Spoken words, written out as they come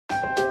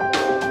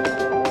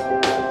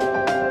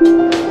Hi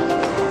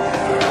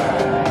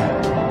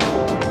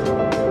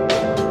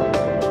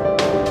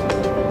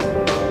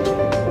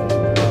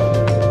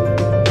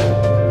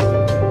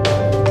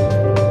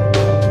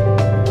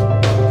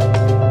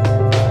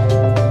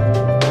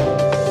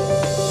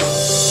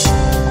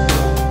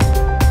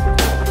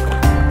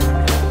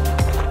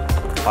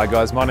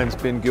guys, my name's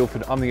Ben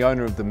Guilford. I'm the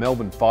owner of the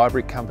Melbourne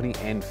Firebrick Company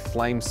and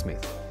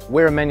Flamesmith.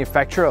 We're a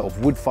manufacturer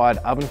of wood-fired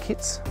oven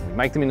kits. We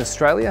make them in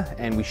Australia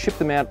and we ship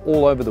them out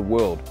all over the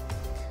world.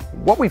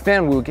 What we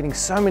found, we were getting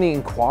so many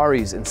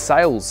inquiries and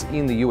sales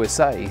in the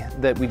USA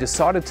that we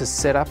decided to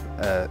set up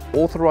an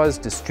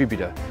authorised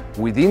distributor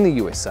within the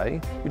USA,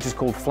 which is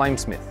called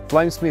Flamesmith.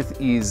 Flamesmith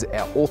is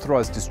our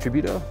authorised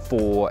distributor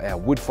for our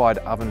wood-fired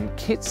oven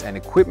kits and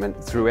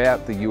equipment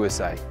throughout the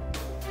USA.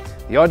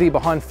 The idea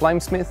behind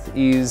Flamesmith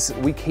is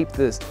we keep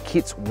the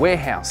kits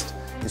warehoused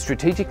in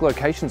strategic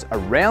locations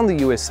around the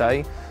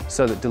USA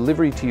so that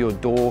delivery to your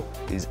door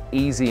is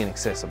easy and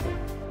accessible.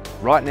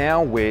 Right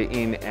now we're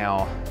in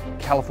our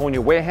California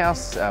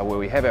warehouse where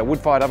we have our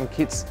wood-fired oven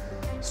kits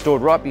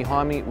stored right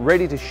behind me,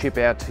 ready to ship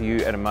out to you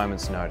at a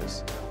moment's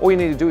notice. All you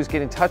need to do is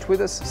get in touch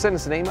with us, send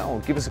us an email or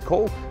give us a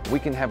call. We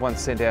can have one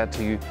sent out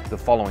to you the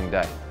following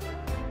day.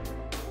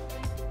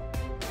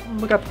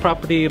 We got the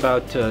property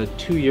about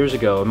 2 years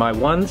ago. My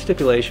one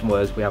stipulation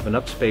was we have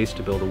enough space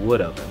to build a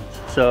wood oven.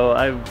 So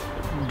I've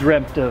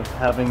dreamt of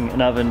having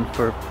an oven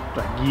for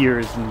like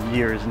years and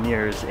years and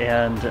years,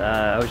 and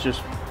I was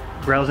just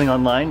browsing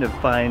online to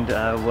find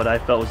what I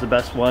felt was the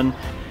best one.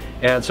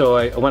 And so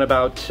I went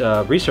about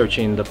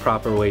researching the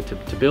proper way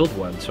to build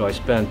one. So I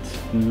spent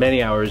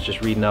many hours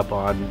just reading up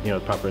on the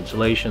proper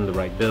installation, the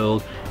right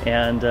build.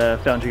 And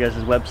found you guys'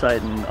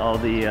 website and all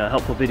the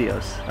helpful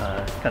videos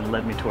kind of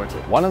led me towards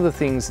it. One of the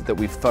things that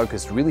we've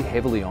focused really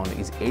heavily on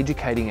is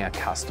educating our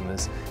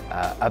customers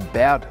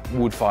about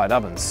wood-fired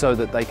ovens so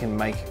that they can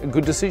make a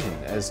good decision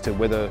as to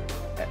whether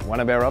one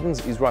of our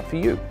ovens is right for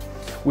you.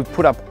 We've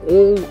put up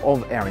all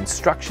of our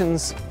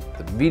instructions,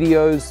 the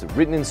videos, the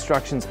written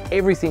instructions,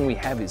 everything we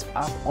have is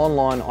up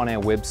online on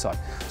our website.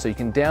 So you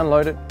can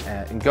download it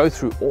and go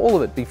through all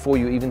of it before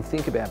you even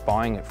think about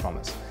buying it from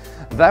us.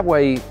 That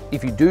way,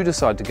 if you do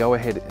decide to go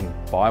ahead and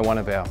buy one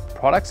of our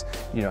products,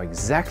 you know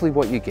exactly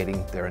what you're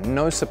getting, there are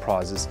no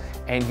surprises,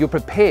 and you're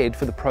prepared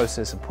for the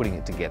process of putting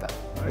it together.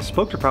 I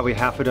spoke to probably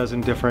half a dozen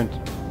different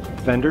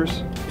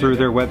vendors through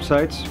their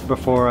websites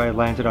before I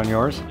landed on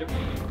yours.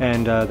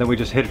 And then we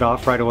just hit it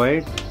off right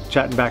away,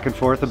 chatting back and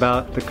forth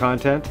about the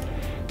content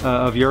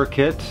of your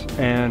kit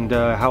and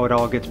how it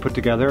all gets put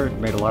together. It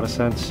made a lot of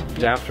sense.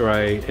 After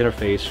I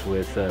interfaced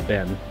with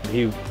Ben,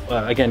 he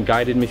again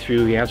guided me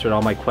through, he answered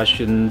all my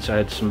questions. I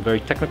had some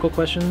very technical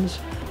questions.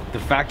 The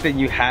fact that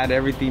you had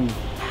everything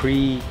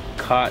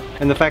pre-cut.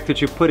 And the fact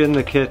that you put in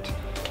the kit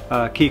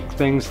key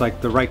things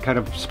like the right kind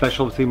of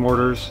specialty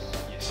mortars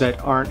that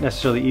aren't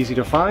necessarily easy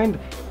to find.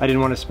 I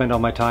didn't want to spend all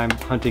my time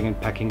hunting and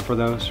pecking for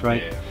those,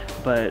 right? Yeah.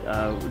 But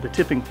the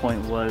tipping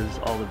point was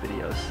all the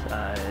videos.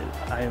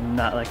 I am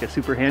not like a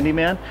super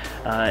handyman,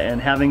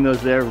 and having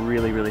those there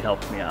really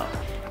helped me out.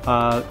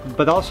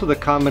 But also the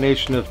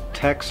combination of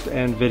text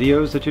and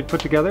videos that you'd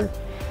put together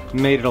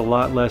made it a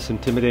lot less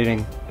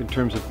intimidating in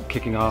terms of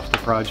kicking off the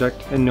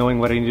project and knowing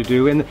what I need to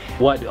do. And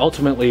what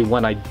ultimately,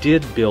 when I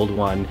did build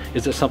one,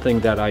 is it something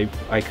that I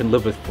can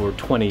live with for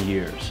 20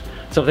 years.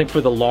 Something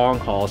for the long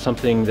haul,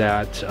 something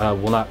that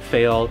will not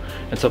fail,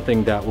 and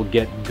something that will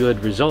get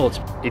good results.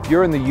 If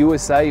you're in the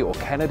USA or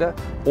Canada,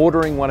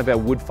 ordering one of our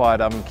wood-fired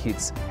oven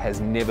kits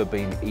has never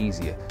been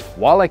easier.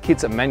 While our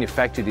kits are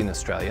manufactured in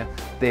Australia,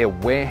 they're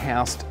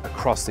warehoused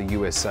across the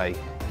USA,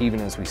 even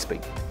as we speak.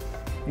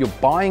 You're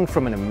buying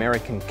from an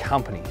American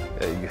company.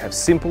 You have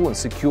simple and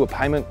secure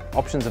payment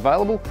options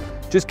available.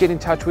 Just get in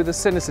touch with us,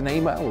 send us an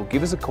email or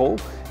give us a call.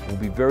 We'll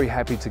be very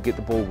happy to get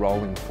the ball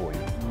rolling for you.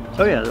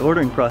 Oh yeah, the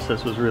ordering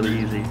process was really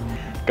easy.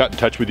 Got in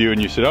touch with you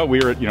and you said, oh, we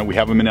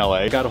have them in LA.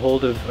 I got a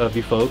hold of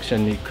you folks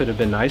and you could have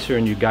been nicer,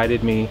 and you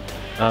guided me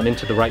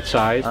into the right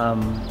size.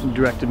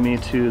 Directed me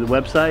to the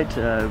website.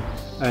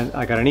 And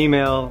I got an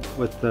email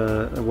with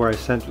where I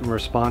sent a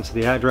response to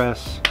the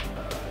address.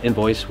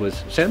 Invoice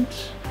was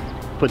sent.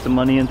 Put the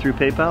money in through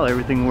PayPal,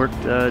 everything worked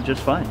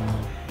just fine.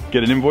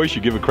 Get an invoice,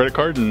 you give a credit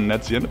card, and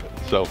that's the end of it.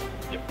 So,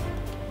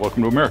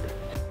 welcome to America.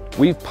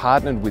 We've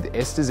partnered with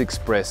Estes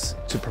Express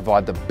to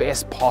provide the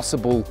best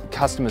possible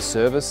customer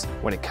service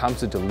when it comes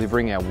to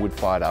delivering our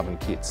wood-fired oven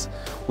kits.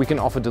 We can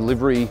offer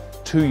delivery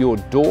to your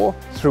door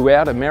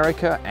throughout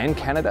America and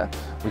Canada.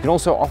 We can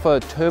also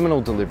offer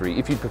terminal delivery.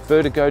 If you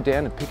prefer to go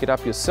down and pick it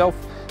up yourself,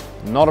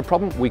 not a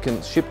problem. We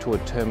can ship to a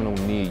terminal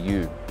near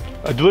you.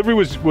 Delivery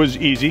was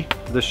easy.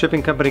 The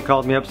shipping company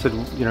called me up, said,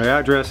 your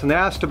address, and they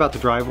asked about the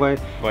driveway.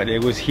 But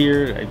it was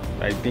here,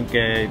 I think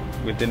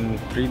within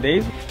 3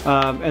 days.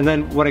 And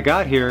then when I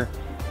got here,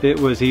 it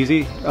was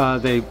easy.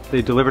 They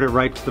delivered it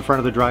right to the front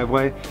of the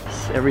driveway.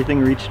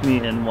 Everything reached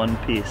me in one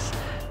piece.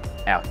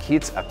 Our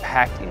kits are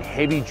packed in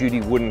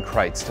heavy-duty wooden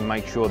crates to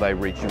make sure they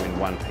reach you in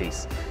one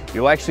piece.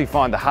 You'll actually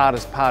find the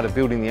hardest part of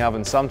building the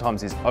oven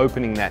sometimes is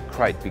opening that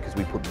crate because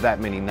we put that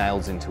many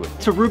nails into it.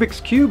 It's a Rubik's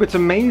Cube. It's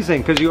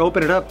amazing because you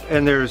open it up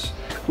and there's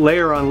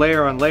layer on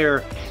layer on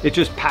layer. It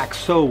just packs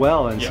so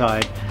well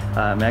inside.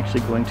 I'm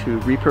actually going to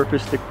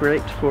repurpose the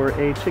crate for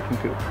a chicken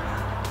coop.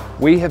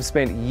 We have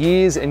spent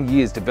years and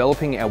years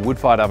developing our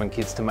wood-fired oven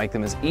kits to make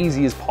them as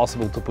easy as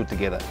possible to put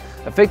together.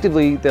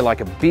 Effectively, they're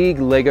like a big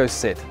Lego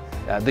set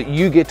that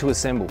you get to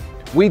assemble.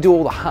 We do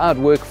all the hard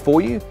work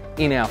for you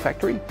in our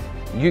factory.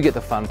 You get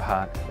the fun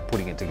part of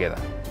putting it together.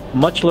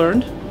 Much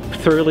learned,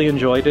 thoroughly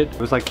enjoyed it. It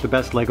was like the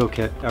best Lego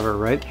kit ever,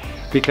 right?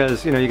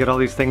 Because, you know, you get all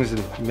these things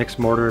and mix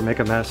mortar, make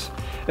a mess.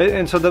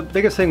 And so the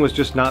biggest thing was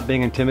just not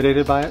being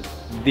intimidated by it.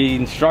 The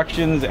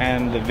instructions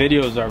and the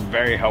videos are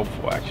very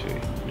helpful,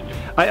 actually.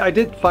 I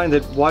did find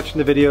that watching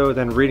the video,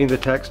 then reading the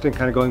text and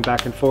kind of going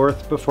back and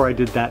forth before I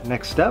did that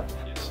next step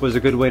was a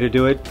good way to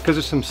do it because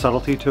there's some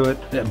subtlety to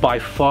it. By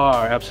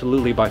far,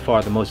 absolutely by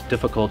far, the most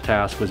difficult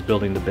task was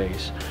building the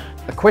base.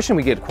 A question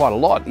we get quite a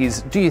lot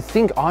is, do you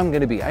think I'm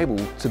going to be able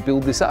to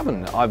build this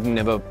oven? I've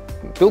never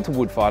built a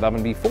wood-fired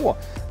oven before.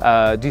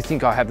 Do you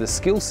think I have the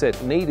skill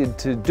set needed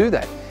to do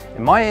that?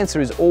 And my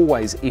answer is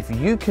always, if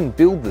you can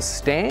build the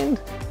stand,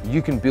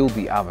 you can build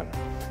the oven.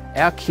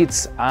 Our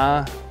kits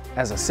are,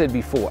 as I said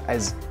before,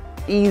 as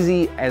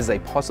easy as they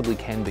possibly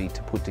can be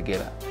to put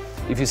together.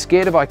 If you're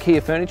scared of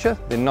IKEA furniture,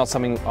 then not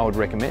something I would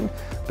recommend.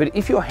 But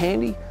if you're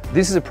handy,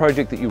 this is a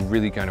project that you're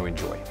really going to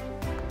enjoy.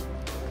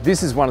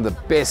 This is one of the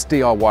best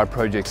DIY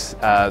projects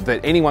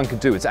that anyone could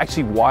do. It's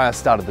actually why I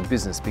started the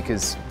business,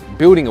 because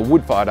building a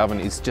wood-fired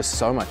oven is just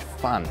so much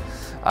fun.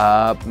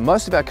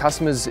 Most of our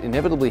customers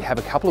inevitably have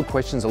a couple of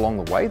questions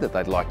along the way that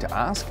they'd like to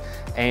ask,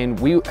 and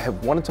we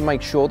have wanted to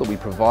make sure that we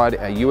provide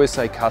our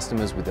USA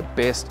customers with the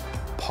best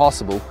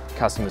possible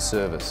customer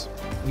service.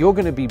 You're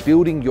going to be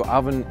building your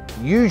oven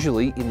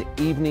usually in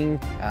the evening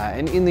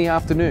and in the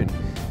afternoon.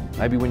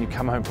 Maybe when you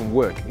come home from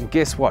work. And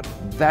guess what?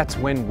 That's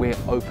when we're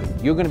open.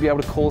 You're going to be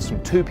able to call us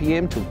from 2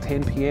 p.m. till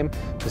 10 p.m.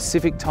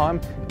 Pacific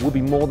time. We'll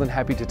be more than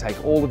happy to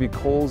take all of your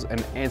calls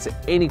and answer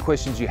any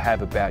questions you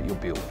have about your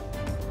build.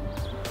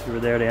 You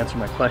were there to answer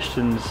my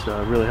questions,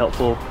 really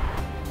helpful.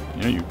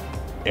 You know, you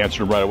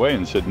answered them right away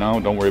and said, no,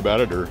 don't worry about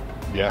it, or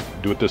yeah,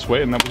 do it this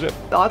way, and that was it.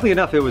 Oddly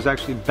enough, it was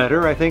actually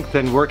better, I think,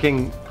 than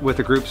working with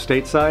a group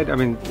stateside. I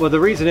mean, well,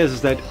 the reason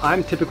is that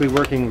I'm typically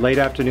working late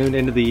afternoon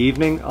into the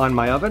evening on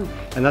my oven,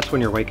 and that's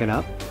when you're waking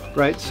up,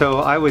 right? So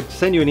I would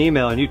send you an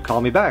email and you'd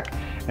call me back,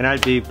 and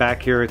I'd be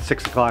back here at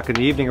 6 o'clock in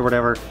the evening or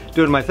whatever,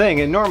 doing my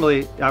thing. And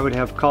normally I would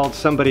have called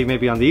somebody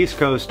maybe on the East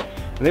Coast,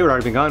 and they would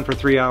already been gone for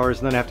 3 hours,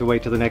 and then have to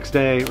wait till the next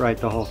day, right,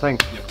 the whole thing.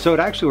 So it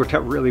actually worked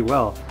out really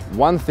well.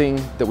 One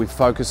thing that we've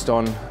focused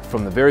on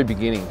from the very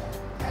beginning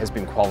has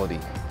been quality,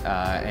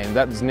 and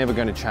that is never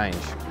going to change.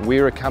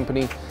 We're a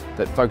company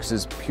that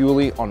focuses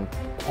purely on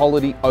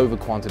quality over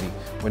quantity.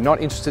 We're not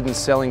interested in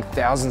selling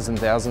thousands and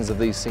thousands of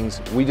these things.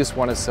 We just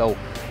want to sell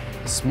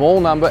a small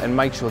number and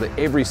make sure that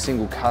every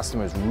single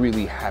customer is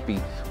really happy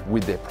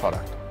with their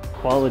product.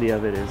 Quality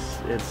of it is,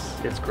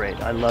 it's great.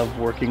 I love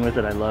working with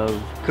it, I love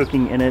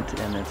cooking in it,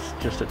 and it's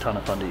just a ton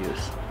of fun to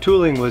use.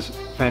 Tooling was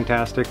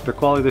fantastic. The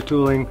quality of the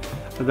tooling,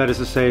 that is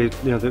to say,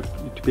 you know, to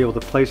be able to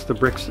place the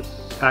bricks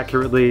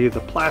accurately, the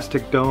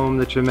plastic dome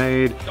that you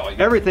made,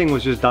 everything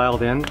was just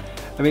dialed in.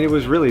 I mean, it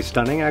was really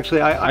stunning,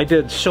 actually. I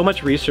did so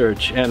much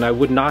research, and I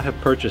would not have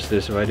purchased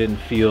this if I didn't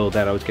feel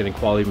that I was getting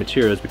quality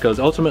materials,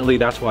 because ultimately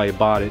that's why I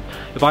bought it.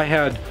 If I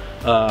had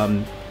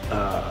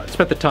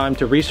spent the time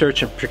to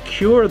research and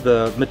procure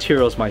the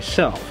materials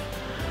myself,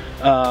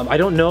 I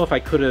don't know if I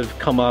could have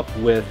come up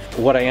with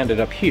what I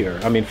ended up here.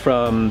 I mean,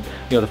 from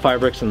the fire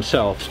bricks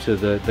themselves, to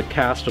the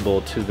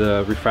castable, to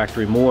the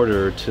refractory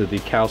mortar, to the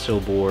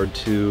calcil board,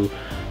 to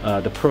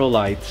the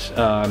perlites.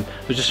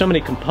 There's just so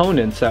many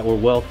components that were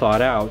well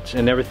thought out,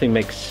 and everything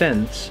makes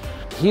sense.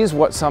 Here's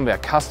what some of our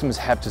customers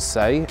have to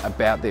say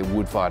about their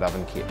wood-fired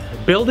oven kit.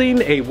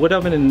 Building a wood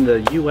oven in the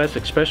US,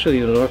 especially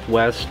in the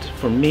Northwest,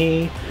 for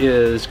me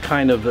is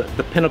kind of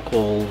the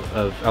pinnacle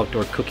of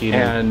outdoor cooking.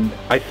 And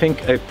I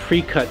think a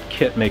pre-cut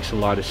kit makes a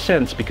lot of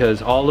sense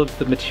because all of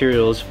the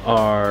materials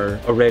are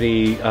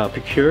already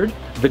procured.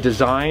 The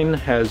design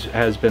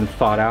has been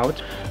thought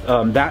out.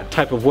 That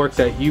type of work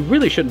that you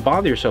really shouldn't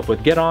bother yourself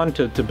with. Get on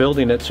to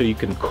building it so you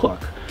can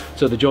cook.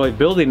 So the joy of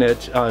building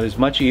it is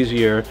much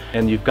easier,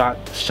 and you've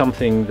got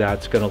something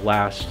that's going to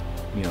last,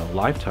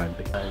 lifetime.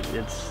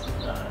 It's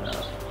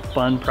a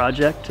fun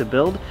project to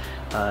build,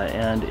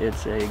 and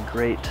it's a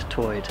great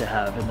toy to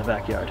have in the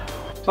backyard.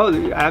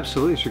 Oh,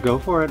 absolutely, you should go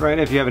for it, right?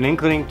 If you have an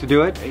inkling to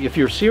do it. If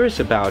you're serious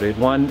about it,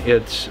 one,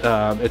 it's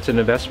an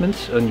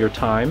investment in your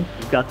time.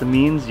 You've got the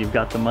means, you've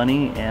got the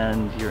money,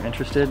 and you're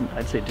interested,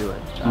 I'd say do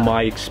it.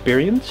 My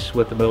experience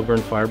with the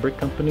Melbourne Fire Brick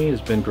Company has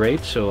been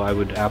great, so I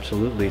would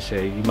absolutely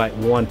say you might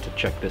want to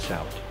check this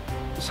out.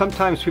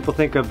 Sometimes people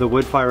think of the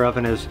wood fire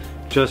oven as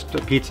just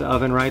a pizza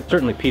oven, right?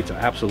 Certainly pizza,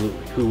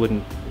 absolutely. Who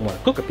wouldn't want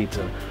to cook a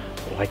pizza?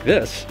 like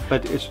this.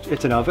 But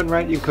it's an oven,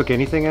 right? You can cook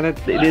anything in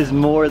it? It is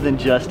more than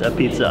just a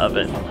pizza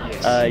oven.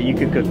 You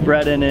can cook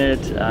bread in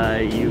it,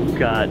 you've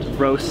got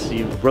roasts.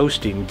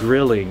 Roasting,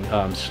 grilling,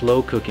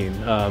 slow cooking,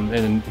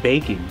 and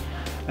baking.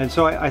 And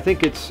so I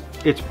think it's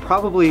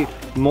probably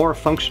more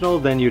functional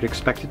than you'd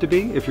expect it to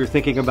be if you're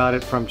thinking about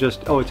it from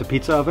just, oh, it's a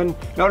pizza oven.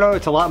 No,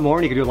 it's a lot more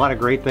and you can do a lot of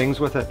great things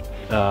with it.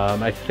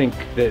 I think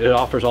that it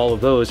offers all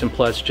of those, and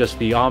plus just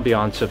the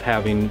ambiance of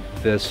having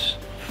this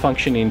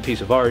functioning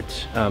piece of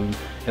art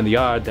in the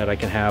yard that I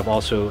can have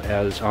also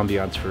as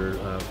ambiance for,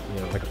 you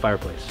know, like a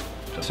fireplace.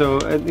 So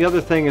the other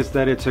thing is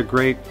that it's a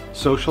great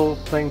social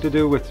thing to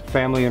do with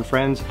family and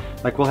friends.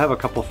 Like we'll have a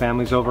couple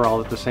families over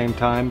all at the same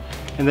time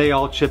and they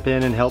all chip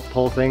in and help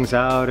pull things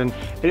out, and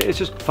it's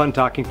just a fun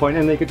talking point,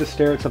 and they get to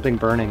stare at something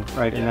burning,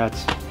 right? And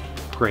that's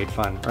great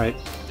fun, right?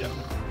 Yeah.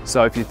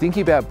 So if you're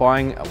thinking about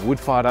buying a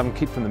wood-fired oven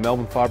kit from the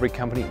Melbourne Fire Brick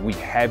Company, we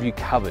have you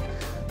covered.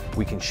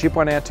 We can ship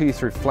one out to you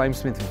through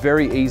Flamesmith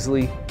very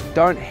easily.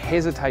 Don't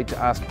hesitate to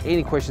ask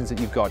any questions that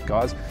you've got,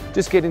 guys.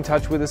 Just get in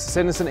touch with us,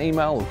 send us an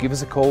email or give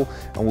us a call,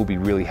 and we'll be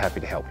really happy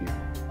to help you.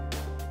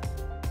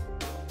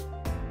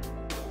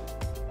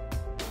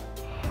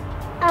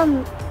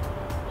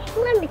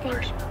 Let me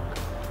think.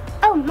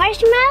 Oh,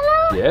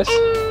 marshmallow. Yes.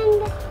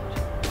 And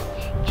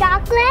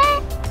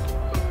chocolate.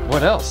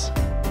 What else?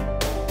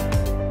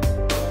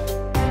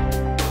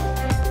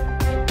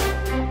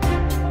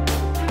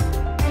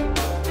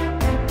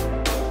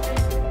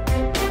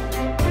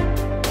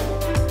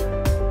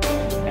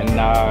 And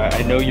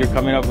I know you're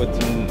coming up with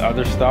some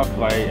other stuff,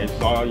 like I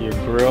saw your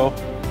grill,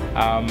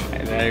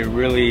 and I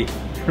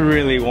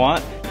really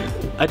want.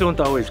 I don't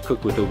always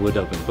cook with a wood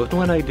oven, but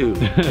when I do,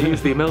 I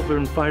use the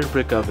Melbourne Fire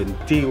Brick Oven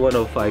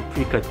D105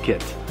 pre-cut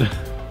kit.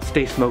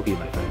 Stay smoky,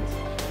 my friends.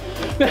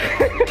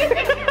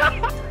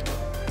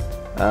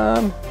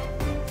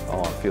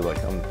 Oh, I feel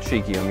like I'm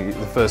cheeky. I'm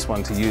the first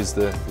one to use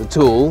the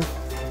tool.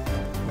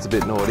 It's a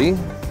bit naughty.